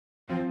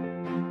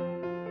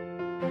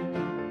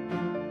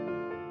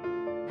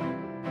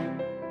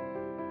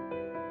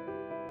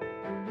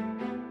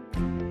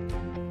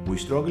We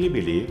strongly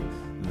believe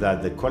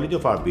that the quality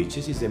of our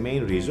beaches is the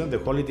main reason the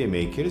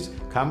holidaymakers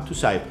come to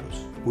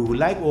Cyprus. We would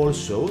like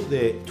also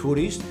the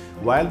tourists,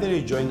 while they're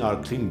enjoying our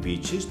clean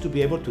beaches, to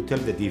be able to tell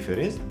the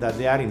difference that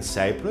they are in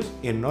Cyprus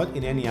and not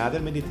in any other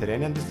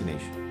Mediterranean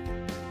destination.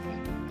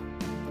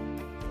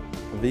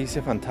 This is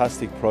a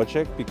fantastic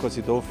project because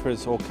it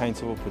offers all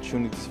kinds of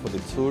opportunities for the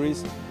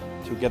tourists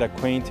to get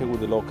acquainted with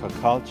the local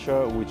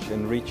culture, which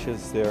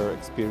enriches their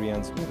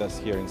experience with us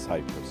here in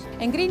Cyprus.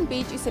 And Green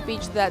Beach is a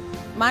beach that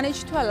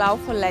managed to allow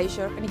for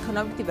leisure and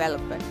economic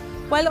development,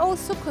 while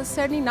also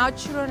concerning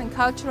natural and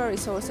cultural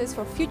resources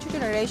for future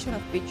generations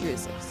of beach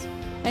users.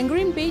 And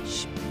Green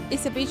Beach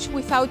is a beach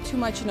without too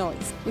much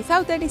noise,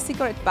 without any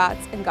cigarette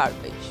butts and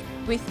garbage,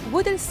 with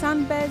wooden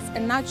sunbeds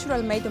and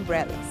natural-made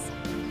umbrellas.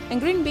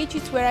 And Green Beach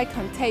is where I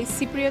can taste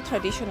Cypriot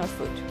traditional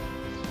food.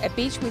 A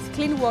beach with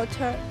clean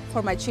water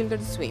for my children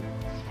to swim.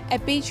 A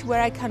beach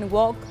where I can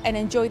walk and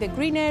enjoy the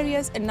green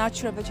areas and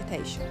natural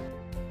vegetation.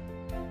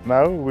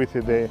 Now, with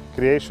the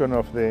creation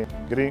of the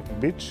Green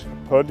Beach,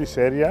 Polis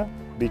area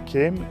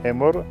became a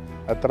more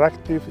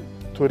attractive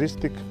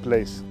touristic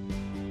place.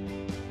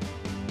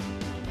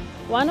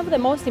 One of the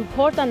most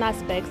important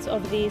aspects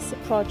of this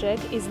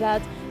project is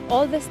that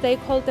all the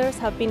stakeholders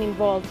have been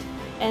involved.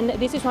 And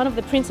this is one of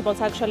the principles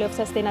actually of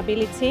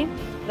sustainability,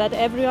 that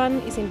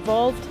everyone is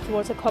involved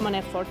towards a common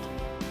effort.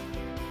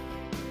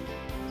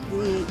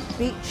 The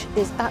beach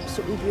is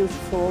absolutely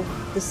beautiful.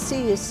 The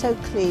sea is so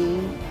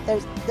clean.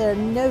 There are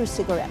no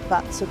cigarette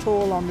butts at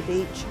all on the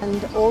beach.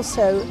 And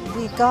also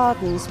the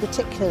gardens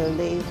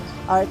particularly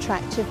are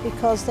attractive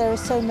because there are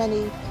so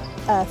many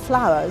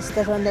flowers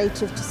that are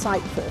native to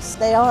Cyprus.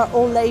 They are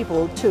all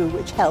labelled too,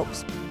 which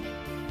helps.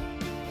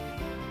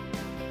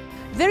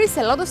 There is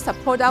a lot of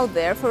support out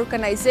there for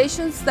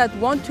organizations that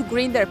want to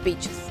green their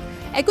beaches.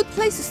 A good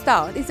place to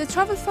start is the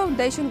Travel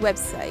Foundation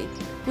website,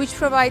 which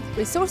provides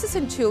resources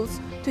and tools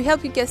to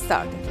help you get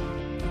started.